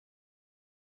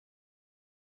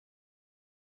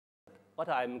What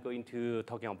I'm going to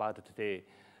talking about today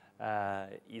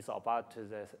is about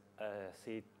the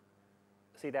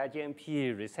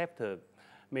di-GMP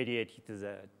receptor-mediated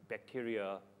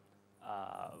bacterial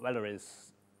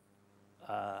virulence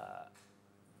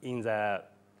in the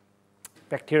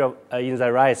bacterial in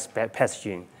the rice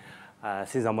pathogen,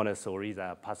 Xanthomonas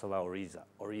oryzae, Passova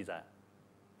oryzae.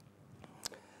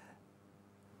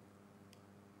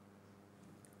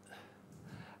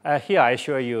 Here I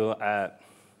show you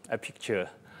a picture.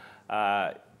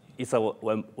 It's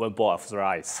one bowl of the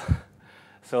rice.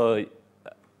 So,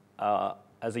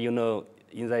 as you know,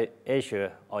 in the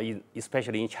Asia, or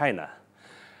especially in China,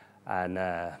 and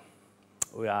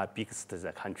we are biggest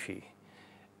the country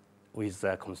with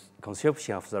the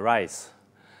consumption of the rice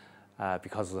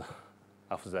because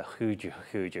of the huge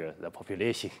the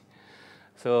population.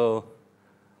 So,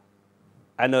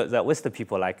 I know the Western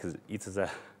people like eat the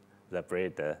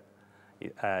bread.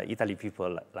 Italy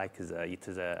people like eat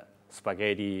the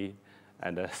spaghetti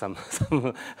and some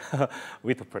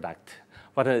wheat product.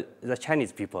 But the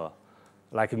Chinese people,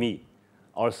 like me,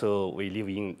 also we live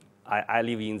in. I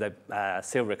live in the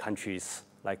several countries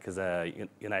like the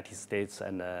United States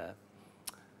and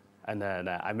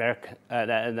America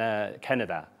and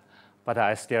Canada, but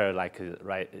I still like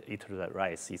eat the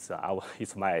rice.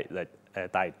 It's my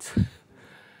diet.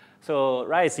 So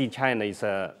rice in China is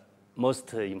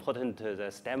most important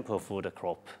staple food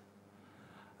crop.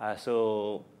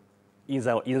 So in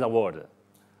the world,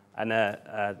 and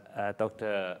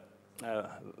Dr.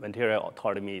 Ventura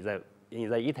told me that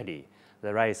in Italy,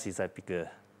 the rice is a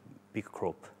big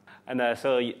crop, and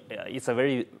so it's a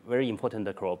very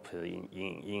important crop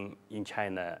in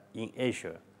China, in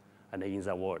Asia, and in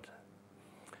the world.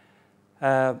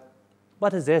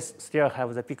 But they still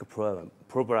have the big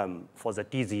problem for the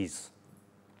disease.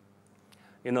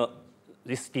 You know,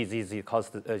 this disease is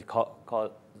called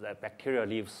the bacterial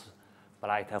leaves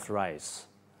blight of rice.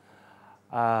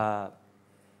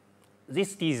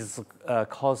 This disease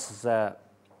causes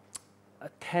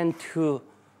 10 to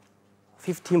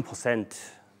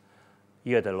 15%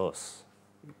 yield loss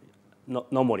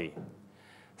normally.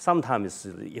 Sometimes,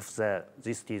 if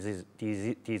this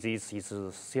disease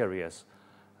is serious,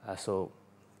 so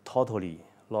totally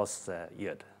lost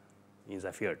yield in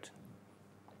the field.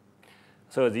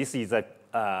 So this is a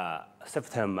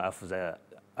symptom of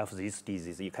this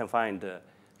disease. You can find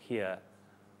here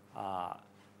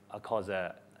called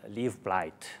the leaf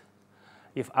blight.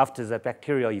 If after the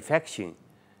bacterial infection,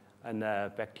 and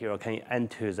bacteria can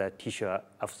enter the tissue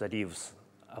of the leaves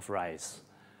of rice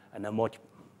and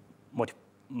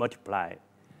multiply.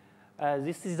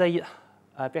 This is a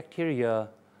bacteria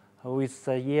with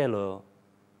a yellow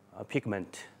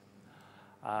pigment.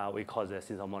 We call the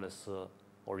Xanthomonas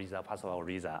oryzae, Passova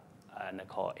oryzae, and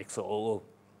call XOO.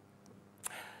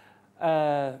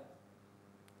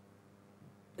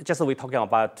 Just we're talking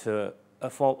about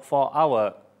for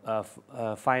our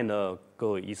final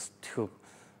goal is to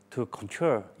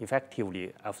control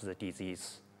effectively of the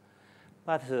disease,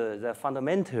 but the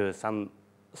fundamental some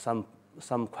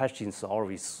questions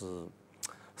always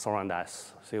surround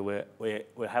us. So we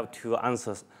have to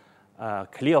answer,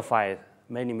 clarify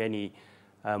many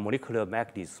molecular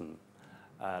mechanisms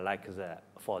like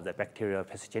for the bacterial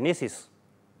pathogenesis.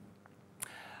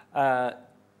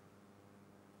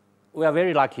 We are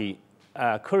very lucky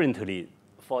currently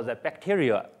for the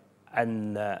bacteria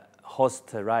and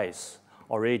host rice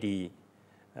already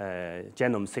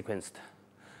genome sequenced.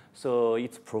 So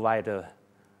it provides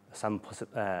some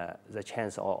the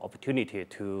chance or opportunity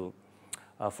to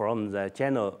from the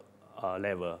genome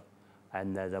level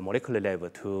and the molecular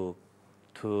level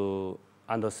to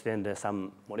understand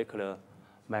some molecular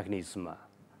mechanism,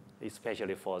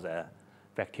 especially for the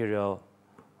bacterial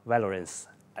virulence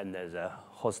and the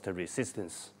host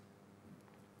resistance.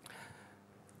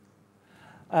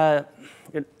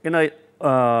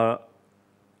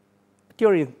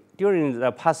 During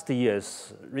the past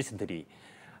years, recently,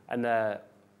 and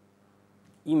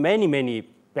in many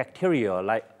bacteria,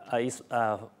 like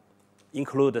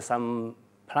include some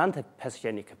plant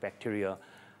pathogenic bacteria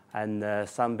and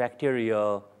some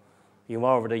bacteria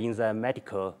involved in the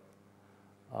medical,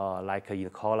 like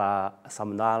Int'l,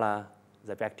 Salmonella,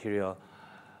 the bacteria.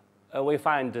 We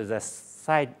find the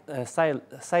Cyclic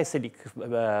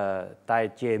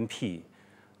di-GMP.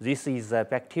 This is a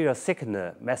bacterial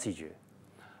signal message.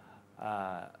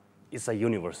 It's a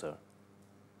universal.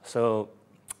 So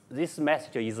this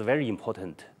message is very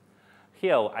important.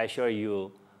 Here I show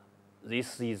you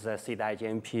this is a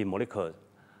di-GMP molecule.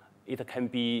 It can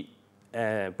be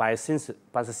by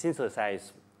the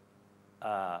synthesized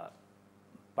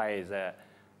by the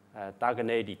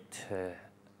diagonated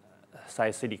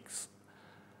cyclics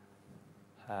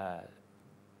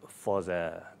for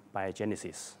the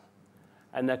biogenesis,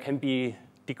 and can be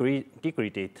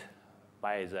degraded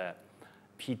by the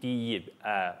PDE,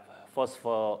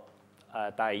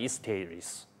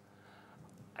 phosphodiesterase.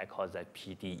 I call that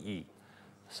PDE.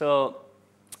 So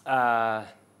for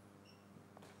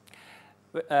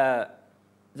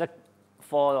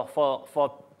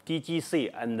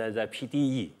DGC and the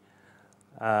PDE,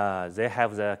 they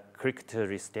have the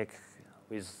characteristic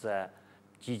with the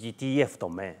GGDF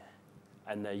domain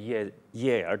and the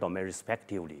EAL domain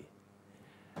respectively.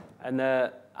 And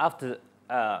after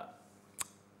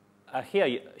here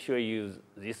I show you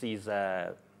this is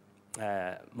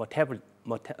metabolism.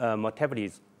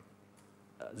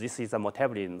 This is a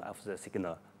metabolism of the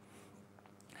signal.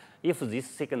 If this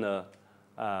signal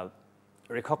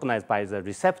recognized by the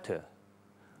receptor,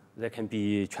 they can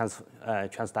be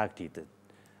transducted,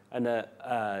 and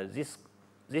this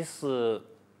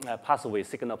pathway,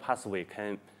 signal pathway,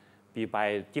 can be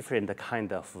by different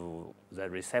kind of the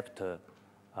receptor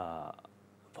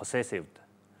possessed.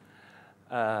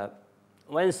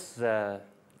 Once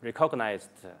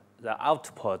recognized, the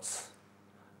outputs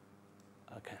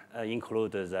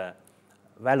include the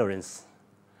virulence,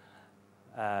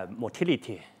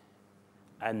 motility,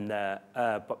 and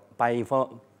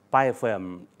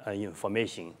biofilm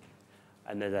information,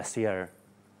 and the cell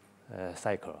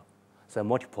cycle, the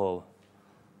multiple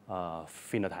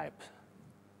phenotype.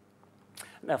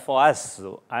 Now for us,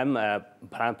 I'm a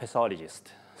plant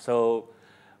pathologist, so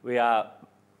we are.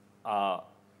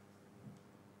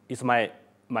 It's my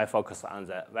focus on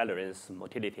the virulence,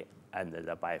 motility, and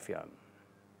the biofilm.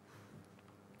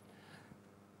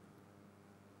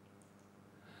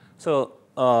 So,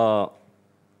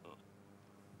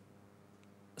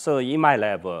 so in my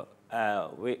lab,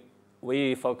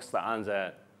 we focused on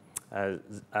the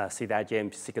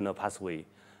di-GMP signal pathway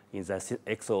in the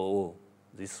XOO,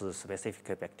 this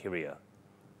specific bacteria.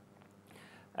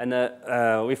 And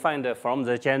we find from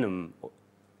the genome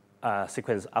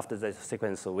sequence, after the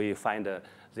sequence, we find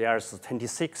there's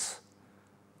 26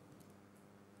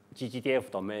 GGDF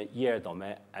domain, EAL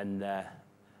domain, and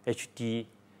HD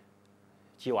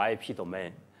GYP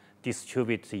domain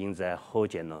distributed in the whole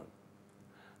genome.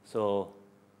 So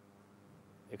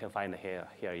you can find here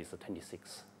is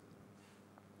 26.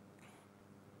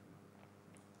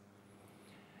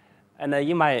 And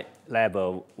in my lab,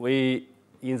 in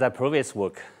the previous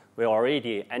work, we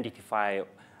already identified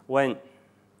one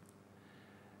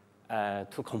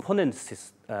two-component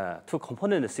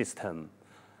system.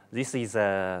 This is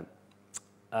a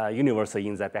universal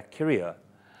in the bacteria,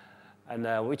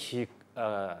 and which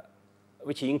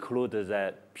include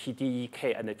the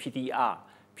PDEK and the PDR.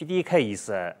 PDEK is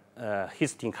a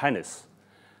histone kinase,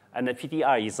 and the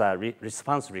PDR is a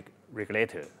response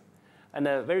regulator. And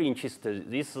very interesting,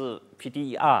 this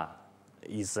PDR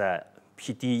is a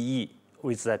PDE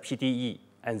with a PDE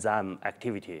enzyme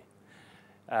activity,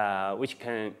 which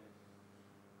can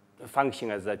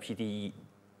function as a PDE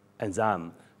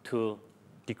enzyme to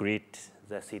degrade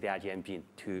the di-GMP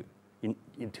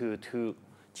into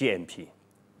 2-GMP.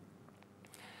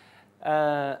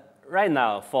 Right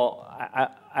now,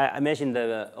 I mentioned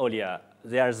earlier,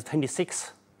 there's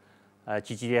 26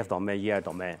 GGDF domain, EAL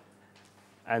domain.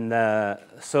 And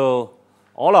so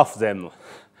all of them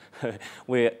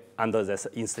we under this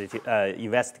institute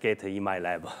investigate in my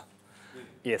lab.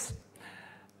 Yes.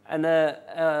 And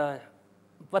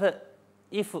but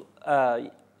if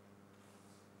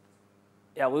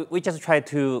yeah, we just try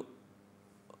to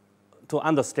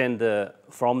understand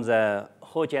from the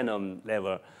whole genome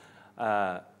level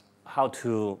how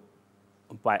to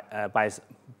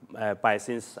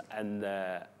biosynthesis and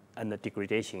the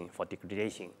degradation for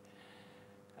degradation.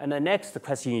 And the next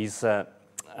question is,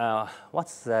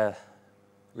 what's the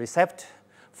recept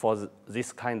for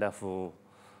this kind of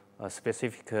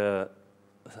specific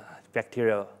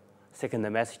bacterial second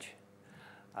message?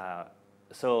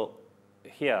 So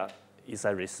here is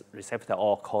a receptor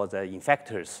or called the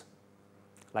infectors,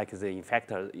 like the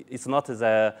infector. It's not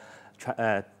the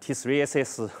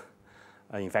T3SS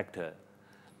infector.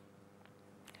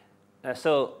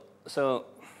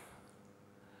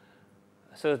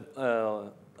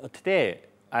 Today,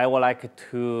 I would like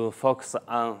to focus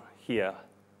on here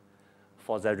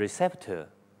for the receptor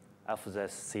of the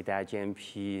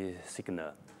di-GMP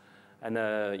signal. And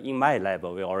in my lab,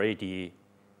 we already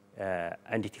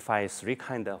identify 3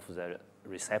 kinds of the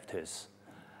receptors.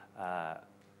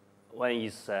 One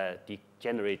is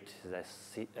degenerate the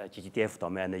GGDF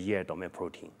domain and EAL domain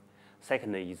protein.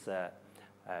 Second is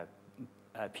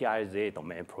PRZ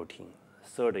domain protein.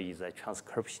 Third is a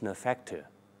transcriptional factor.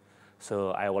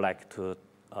 So I would like to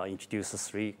introduce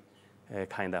three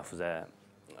kind of the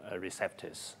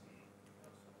receptors.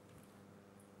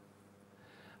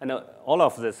 And all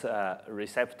of this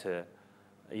receptor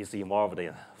is involved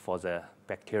for the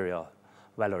bacterial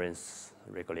virulence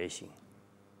regulation.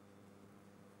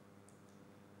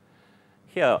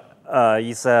 Here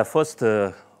is the first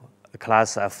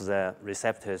class of the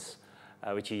receptors,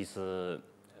 which is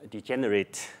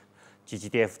degenerate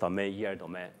GGDF domain, ER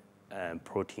domain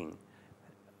protein.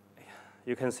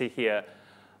 You can see here,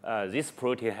 this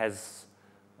protein has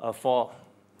 4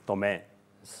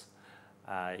 domains,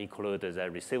 include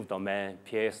the receive domain,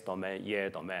 PS domain, ER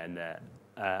domain,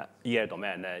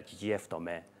 and GGF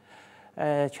domain.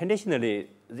 Traditionally,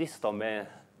 this domain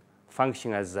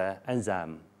functions as an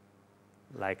enzyme,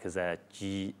 like the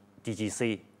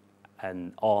DGC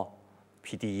and or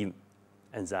PDE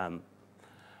enzyme.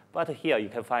 But here you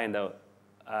can find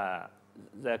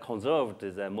the conserved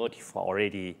the motif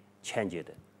already changed.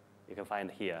 You can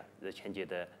find here the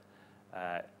changed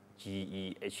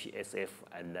GEHSF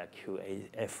and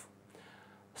QAF.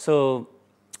 So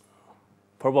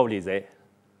probably they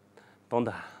don't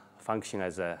function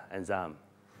as an enzyme.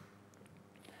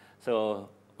 So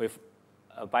with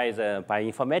by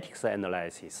informatics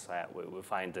analysis, we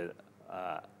find the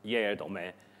ER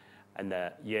domain and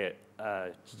the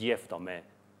GGF domain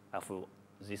of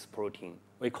this protein.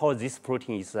 We call this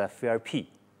protein is FRP,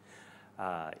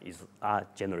 are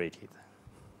generated.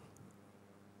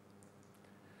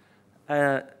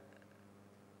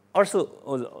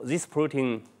 Also, this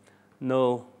protein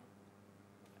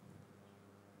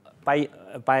by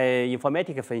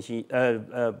informatic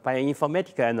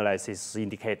analysis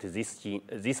indicate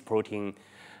this protein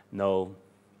no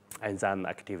enzyme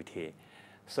activity.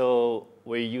 So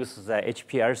we use the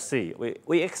HPLC.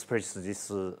 We express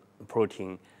this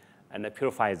protein and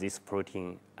purify this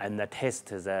protein and test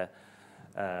the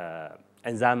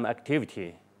enzyme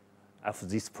activity of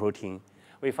this protein.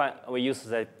 We use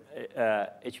the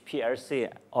HPLC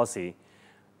assay,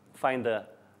 find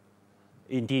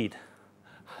indeed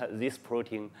this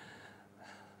protein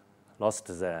lost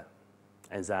the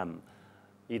enzyme,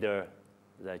 either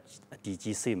the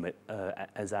DGC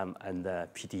enzyme and the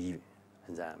PDE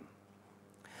enzyme.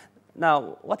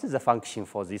 Now, what is the function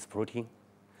for this protein?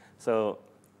 So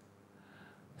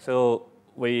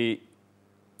we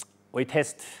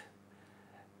test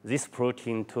this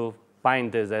protein to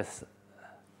bind the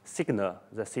signal,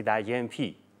 the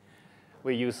di-GMP.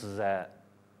 We use the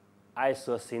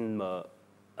isocyanol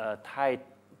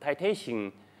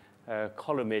titration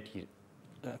collimated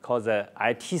called the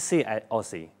ITC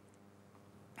assay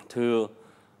to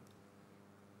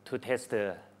test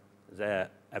the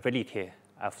ability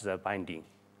of the binding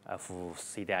of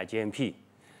di-GMP.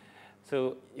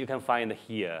 So you can find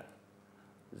here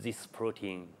this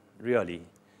protein really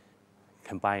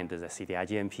can bind the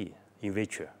di-GMP in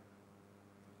vitro.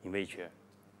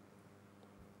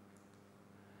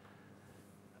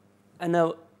 And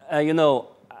you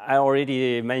know, I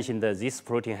already mentioned that this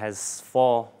protein has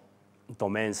 4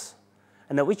 domains,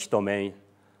 and which domain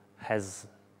has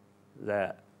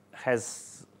the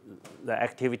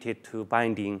activity to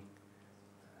binding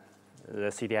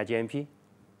the di-GMP?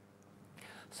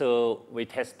 So we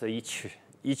test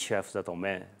each of the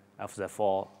domain of the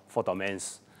four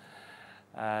domains,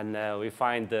 and we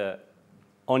find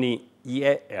only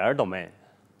ER domain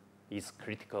is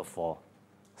critical for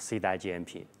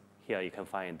di-GMP. Here you can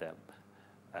find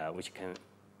which can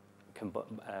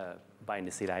bind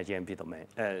the di-GMP domain,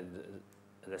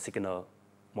 the signal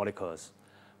molecules,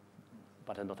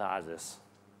 but not others.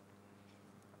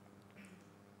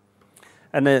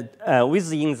 And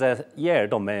within the ER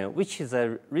domain, which is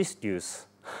the residues,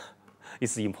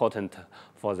 is important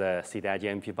for the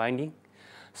di-GMP binding.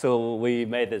 So we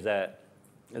made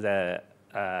the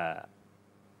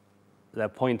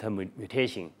pointer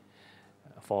mutation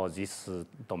for this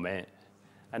domain,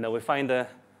 and we find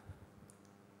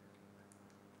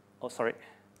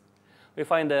we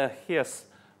find here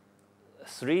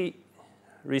 3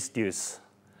 residues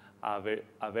are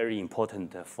very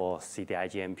important for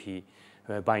di-GMP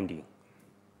binding.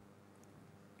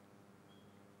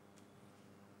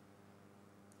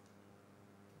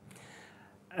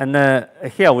 And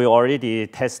here we already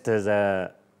tested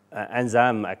the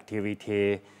enzyme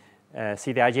activity,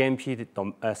 di-GMP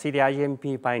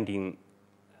binding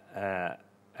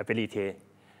ability.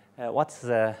 What's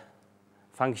the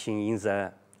function in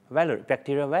the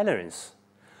bacterial virulence?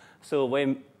 So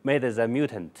we made the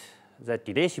mutant, the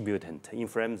deletion mutant,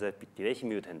 inframe the deletion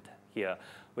mutant. Here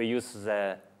we use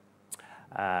the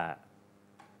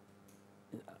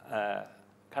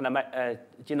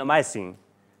genomycin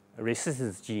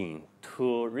resistance gene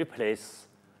to replace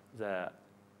the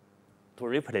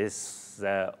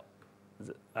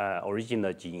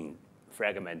original gene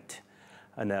fragment,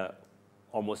 and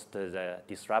almost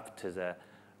disrupt the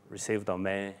receive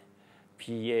domain,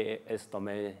 PES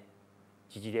domain,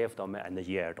 GGDF domain, and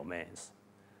the EL domains.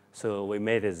 So we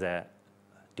made the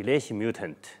deletion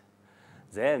mutant.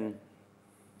 Then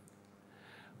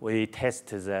we test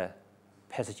the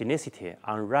pathogenicity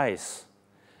on rice.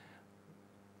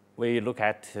 We look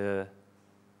at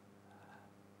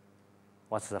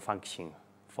what's the function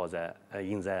for the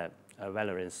in the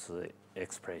virulence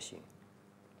expression.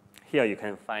 Here you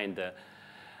can find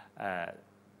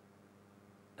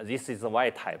this is the Y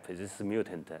type, this is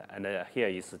mutant, and here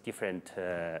is different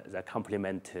the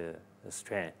complement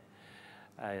strain,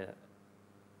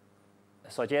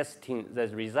 suggesting the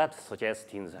result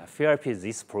suggesting the therapy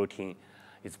this protein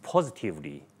is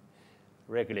positively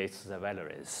regulates the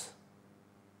virulence.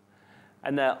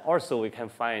 And also we can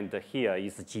find here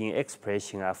is the gene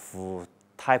expression of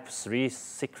type 3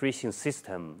 secretion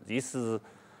system. This is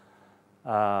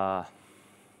a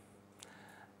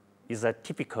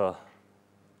typical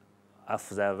of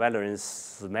the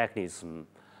virulence mechanism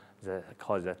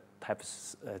called the type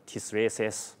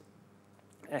T3SS.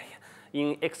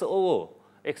 In XOO,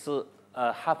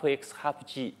 half X, half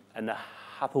G, and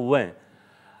half 1,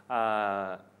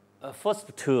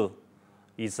 first two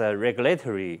is a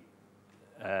regulatory,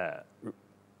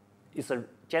 is a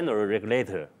general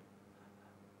regulator,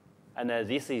 and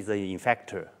this is the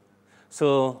infector.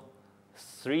 So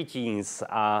 3 genes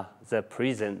are the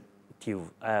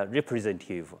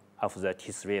representative of the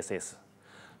T3SS.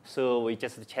 So we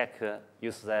just check,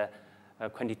 use the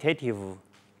quantitative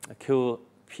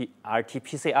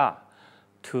RT-PCR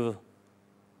to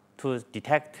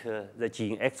detect the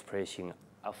gene expression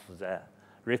of the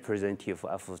representative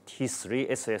of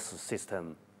T3SS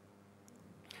system.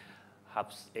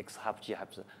 Half X, half G,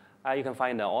 half Z. You can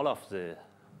find all of the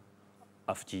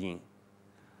gene.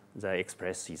 The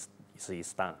express is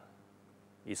done,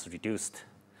 is reduced.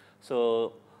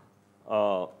 So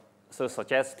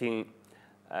suggesting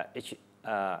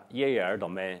EAR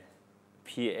domain,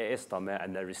 PAS domain,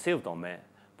 and the receive domain,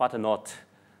 but not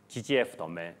GGF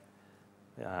domain,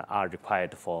 are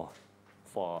required for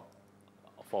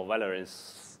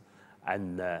virulence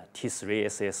and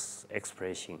T3SS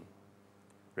expression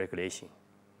regulation.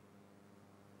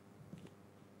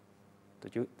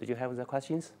 Did you have the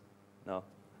questions? No?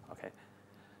 Okay.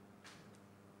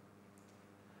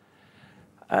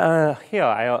 Here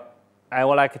I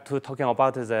would like to talking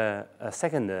about the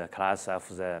second class of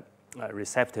the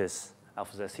receptors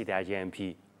of the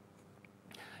di-GMP.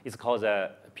 It's called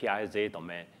the PIZ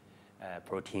domain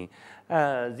protein.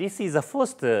 This is the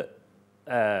first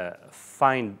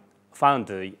found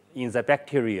in the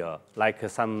bacteria, like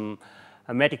some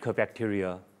medical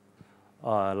bacteria,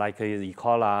 like E.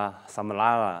 coli,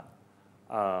 Salmonella.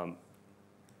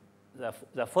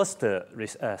 The first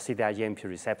di-GMP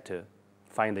receptor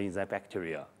found in the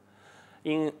bacteria.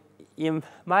 In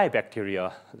my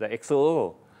bacteria, the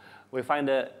XOO, we find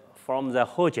from the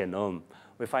whole genome,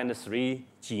 we find 3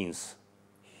 genes,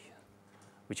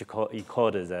 which is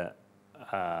called the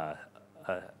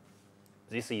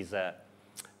this is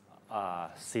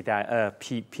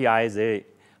PIZ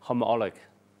homolog.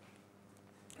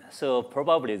 So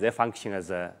probably they function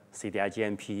as a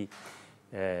di-GMP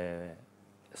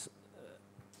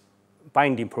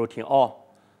binding protein or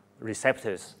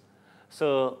receptors.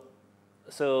 So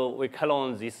we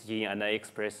clone this gene and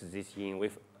express this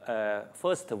gene.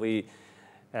 First, we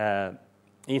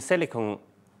in silicon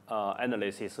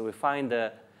analysis, we find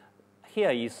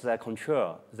here is the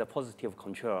control, the positive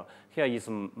control. Here is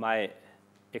my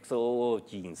XOO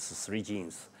genes, 3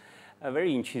 genes.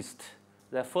 Very interesting.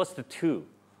 The first 2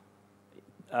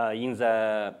 in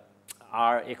the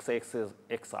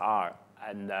RXXXR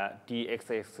and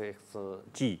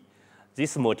DXXXG,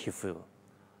 this motif,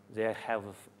 they have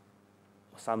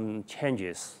some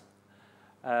changes.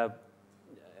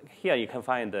 Here you can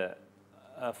find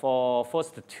for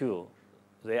first 2,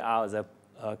 they are the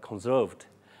conserved,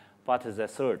 but the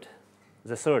third,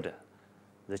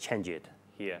 they changed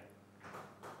here.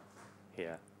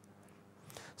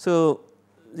 So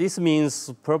this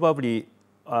means probably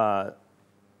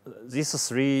these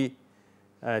 3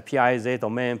 PIZ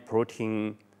domain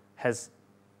protein has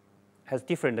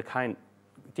different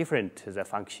the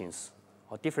functions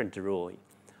or different role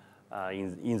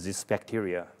in this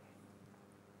bacteria.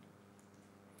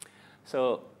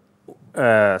 So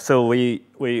we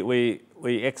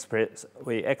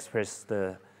expressed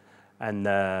and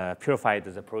purified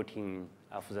the protein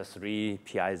of the 3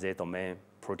 PIZ domain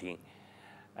protein,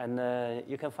 And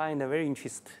you can find a very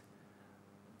interesting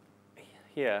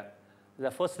here.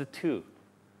 The first two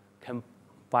can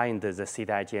bind the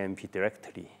di-GMP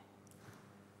directly.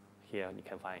 Here you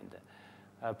can find.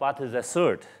 But the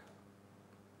third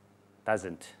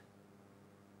doesn't.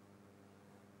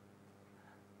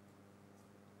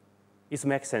 It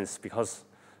makes sense because,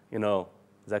 you know,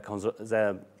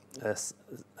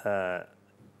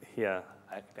 here,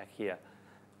 back here,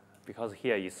 because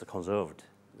here is conserved.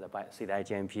 The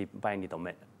di-GMP binding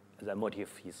domain, the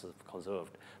motif is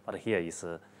conserved, but here is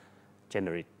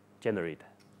generated.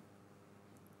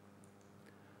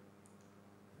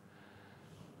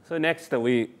 So next,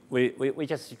 we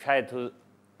just try to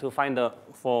find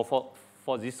for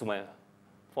this one,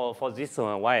 for this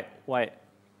one, why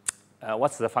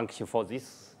what's the function for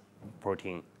this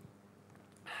protein?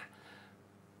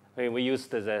 We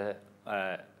used to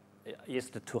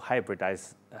hybrid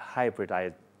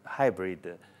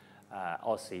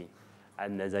oryzae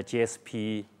and the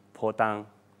GSP pull down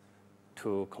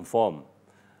to conform.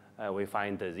 We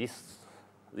find this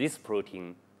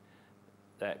protein,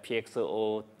 the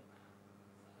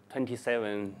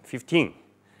PX02715,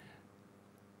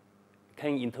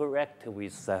 can interact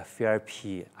with the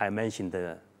VRP I mentioned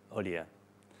earlier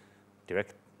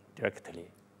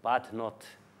directly, but not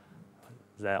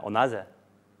the another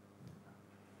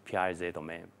PRZ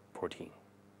domain protein.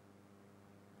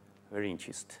 Very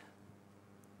interesting.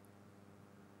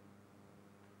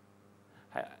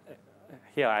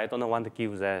 Here, I don't want to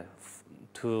give the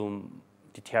too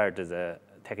detailed the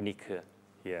technique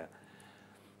here.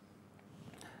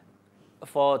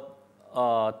 For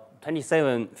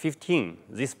 2715,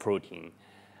 this protein,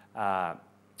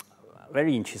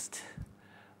 very interesting.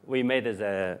 We made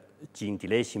the gene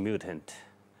deletion mutant.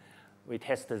 We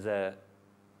tested the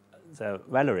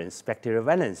virulence, bacterial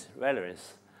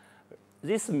virulence.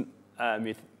 This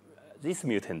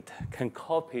mutant can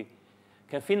phenocopy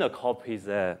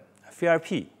the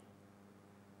VRP.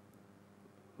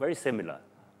 Very similar,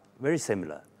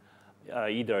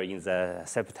 either in the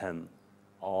septum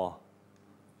or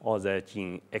the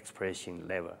gene expression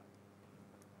level.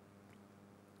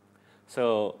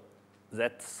 So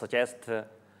that suggests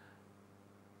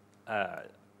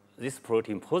this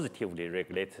protein positively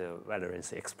regulates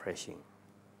virulence expression.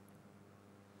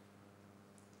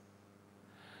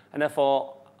 And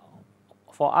for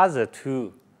other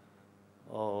two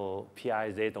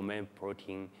PIZ domain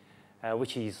protein,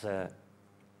 which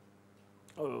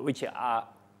are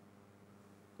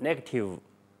negative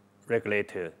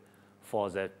regulator for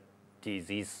the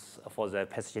disease, for the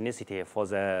pathogenicity, for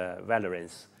the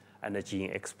virulence, and the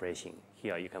gene expression.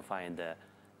 Here you can find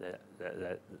the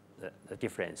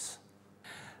difference.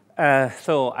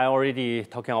 So I already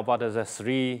talking about the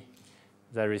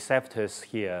receptors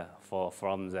here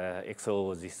from the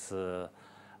XO, this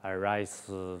rice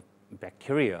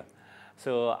bacteria.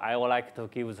 So I would like to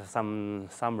give some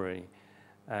summary.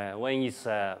 One is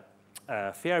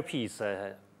VRP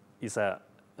is a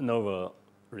novel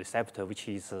receptor which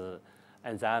is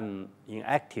enzyme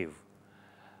inactive,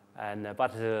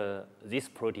 but this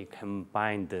protein can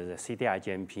bind the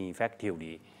di-GMP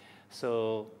effectively.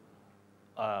 So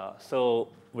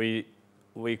we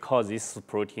call this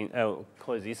protein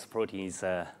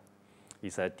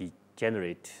is a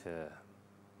degenerate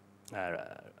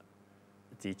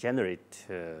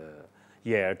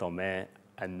ER domain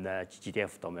and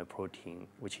GDF domain protein,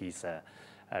 which is a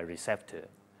receptor.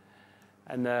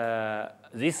 And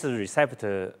this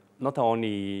receptor not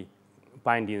only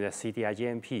binding the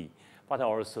di-GMP, but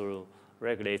also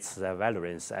regulates the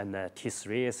virulence and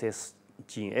T3SS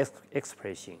gene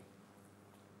expression.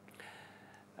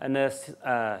 And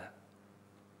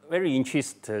very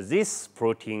interesting, this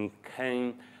protein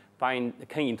can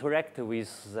interact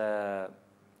with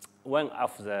one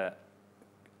of the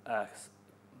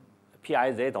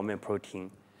PIZ domain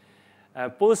protein.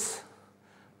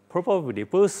 Probably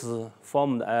both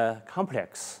formed a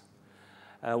complex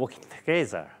working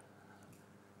together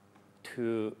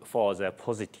for the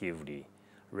positively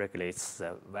regulates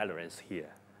the virulence here.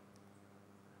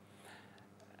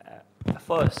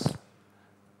 First,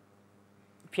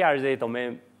 PRZ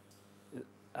domain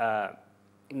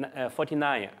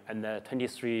 49 and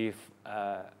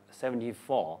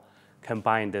 2374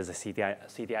 combine the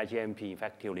di-GMP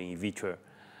effectively in vitro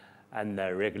and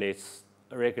regulate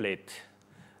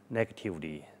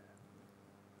negatively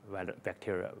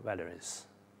bacterial virulence.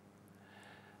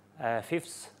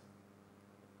 Fifth,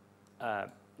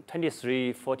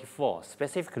 2344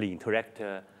 specifically interact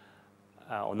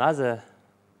another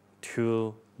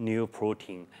two new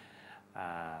protein.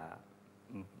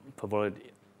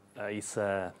 Probably is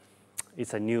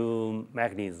it's a new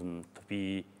mechanism to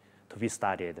be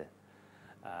studied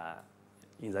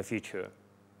in the future.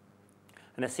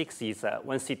 And the 6 is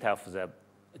one set of the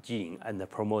gene and the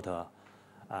promoter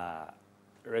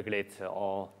regulated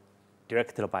or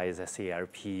directed by the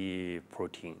CRP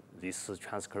protein. This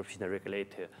transcription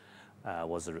regulator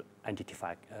was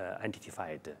identified,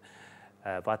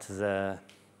 but the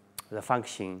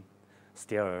function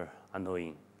still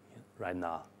unknown right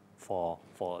now for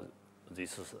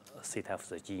this set of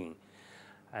the gene,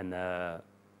 and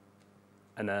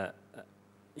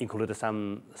include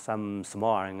some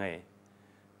small RNA.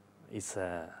 It's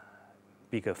a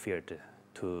bigger field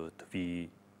to be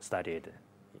studied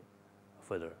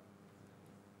further.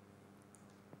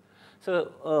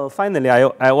 So finally,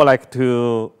 I would like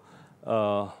to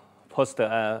post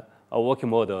a working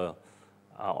model,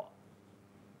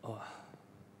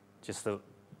 just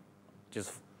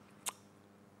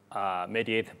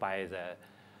mediated by the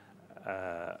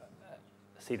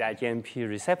di-GMP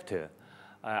receptor.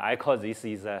 I call this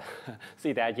is a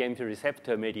di-GMP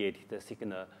receptor-mediated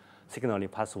signaling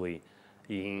pathway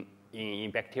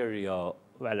in bacterial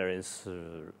virulence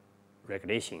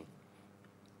regulation.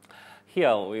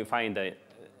 Here we find that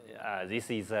this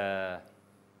is a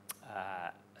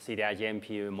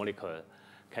di-GMP molecule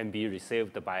can be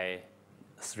received by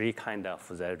 3 kinds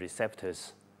of the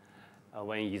receptors.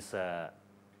 One is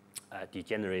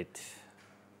degenerate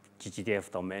GGDF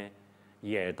domain,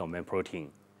 EL domain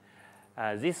protein.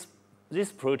 This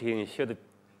protein should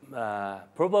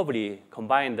probably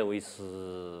combined with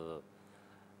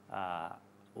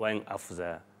one of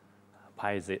the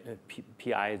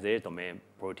PIZ domain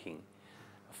protein,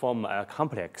 form a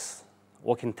complex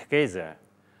working together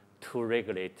to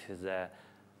regulate the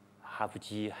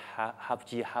HAP-G,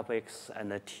 HAP-X,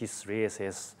 and the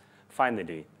T3SS.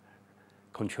 Finally,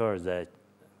 control the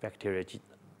bacterial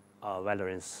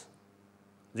virulence.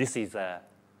 This is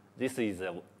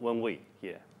one way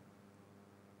here,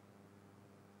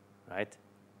 right?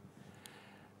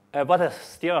 But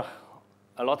still,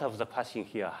 a lot of the question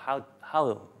here, how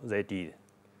they did.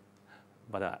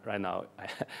 But right now,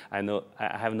 I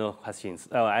have no questions.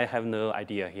 Oh, I have no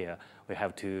idea here. We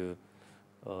have to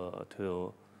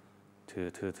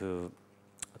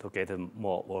get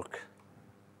more work.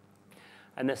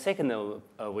 And the second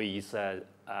way is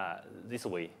this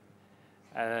way.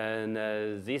 And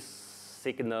this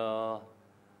signal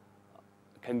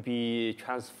can be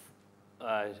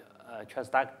transducted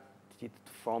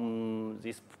from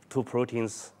these 2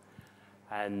 proteins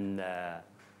and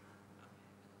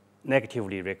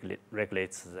negatively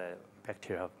regulates the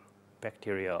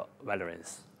bacterial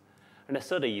virulence. And the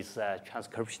third is a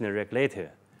transcription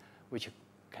regulator, which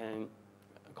can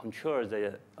control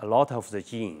a lot of the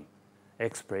gene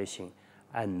expression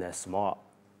and small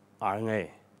RNA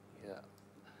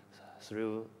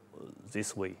through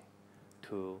this way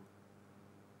to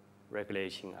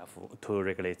regulate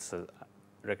the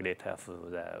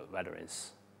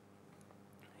virulence.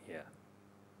 Yeah.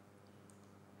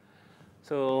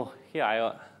 So here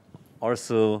I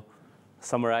also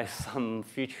summarize some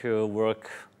future work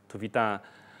to be done,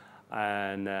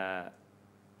 and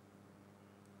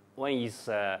one is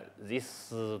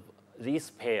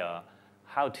this pair,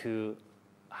 how to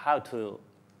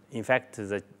infect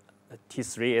the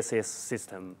T3SS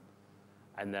system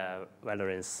and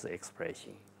virulence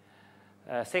expression.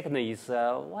 Second is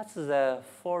what's the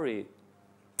Fourier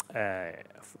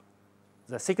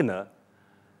the signal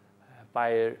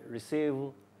by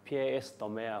receive PAS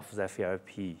domain of the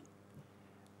FRP,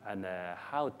 and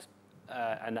how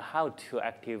to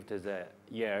activate the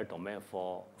EL domain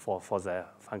for the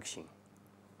function.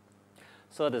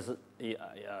 So this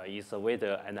is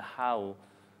whether and how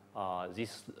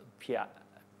this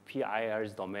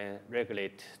PIR's domain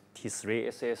regulate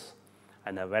T3SS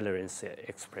and the virulence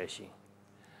expression.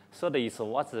 So there is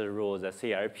what's the role the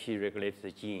CRP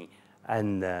regulated gene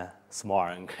and small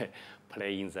RNA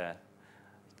play in the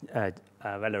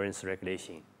virulence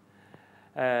regulation.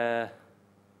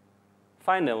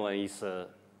 Final one is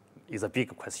a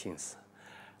big questions.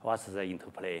 What's the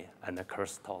interplay and the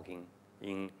cross-talking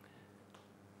in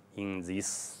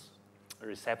these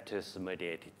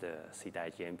receptors-mediated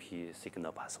di-GMP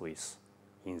signal pathways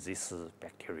in this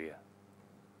bacteria?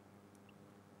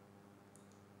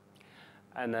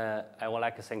 And I would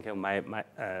like to thank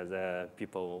the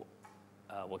people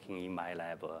working in my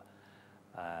lab,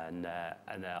 and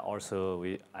also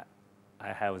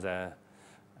I have the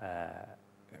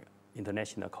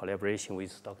international collaboration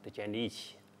with Dr. Chenyang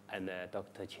He and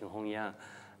Dr. Chenyang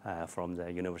He from the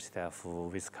University of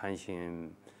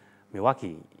Wisconsin,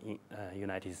 Milwaukee, in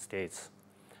United States.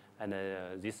 And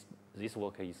this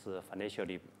work is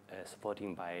financially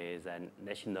supported by the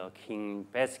National King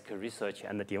Basic Research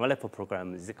and Development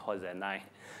Program. It's called the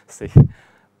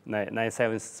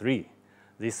 973.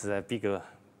 This is a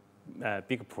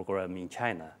big program in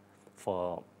China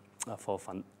for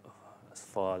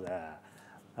the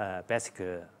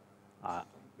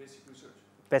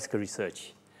basic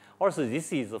research. Also,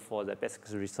 this is for the basic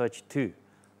research too,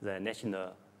 the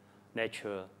National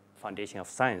Natural Foundation of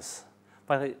Science.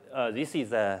 But this is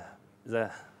the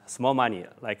small money,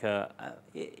 like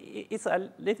it's a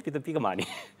little bit big money,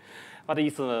 but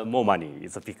it's more money.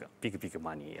 It's a big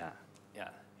money. Yeah.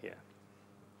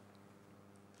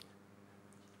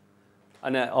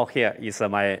 And here is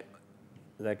the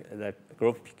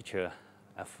group picture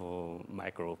of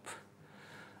my group,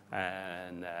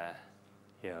 and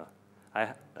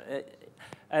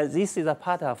this is a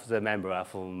part of the member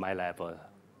of my lab.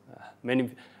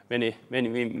 Many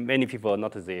people are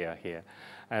not there here,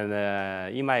 and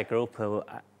in my group,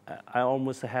 I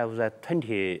almost have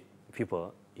 20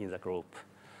 people in the group,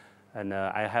 and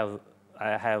I have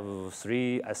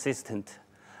 3 assistants.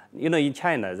 In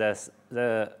China,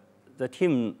 the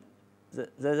team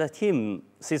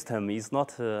system is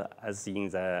not as in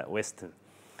the Western.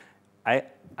 I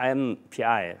am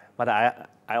PI, but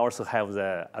I also have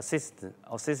the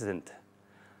assistant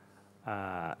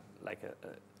like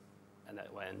and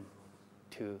 1,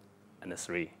 2, and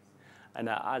 3. And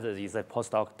others is a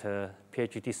postdoc,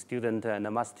 PhD student, and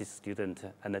a master student,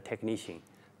 and a technician.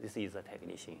 This is a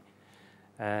technician.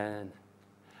 And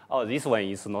this one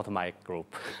is not my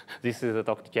group. This is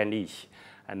Dr. Chenyang He.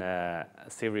 And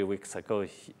 3 weeks ago,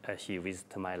 he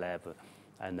visited my lab,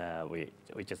 and we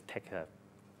just take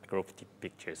group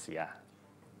pictures. Yeah.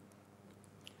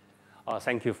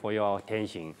 Thank you for your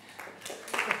attention.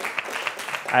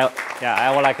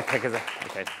 I would like to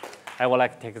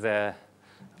take the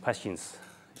questions.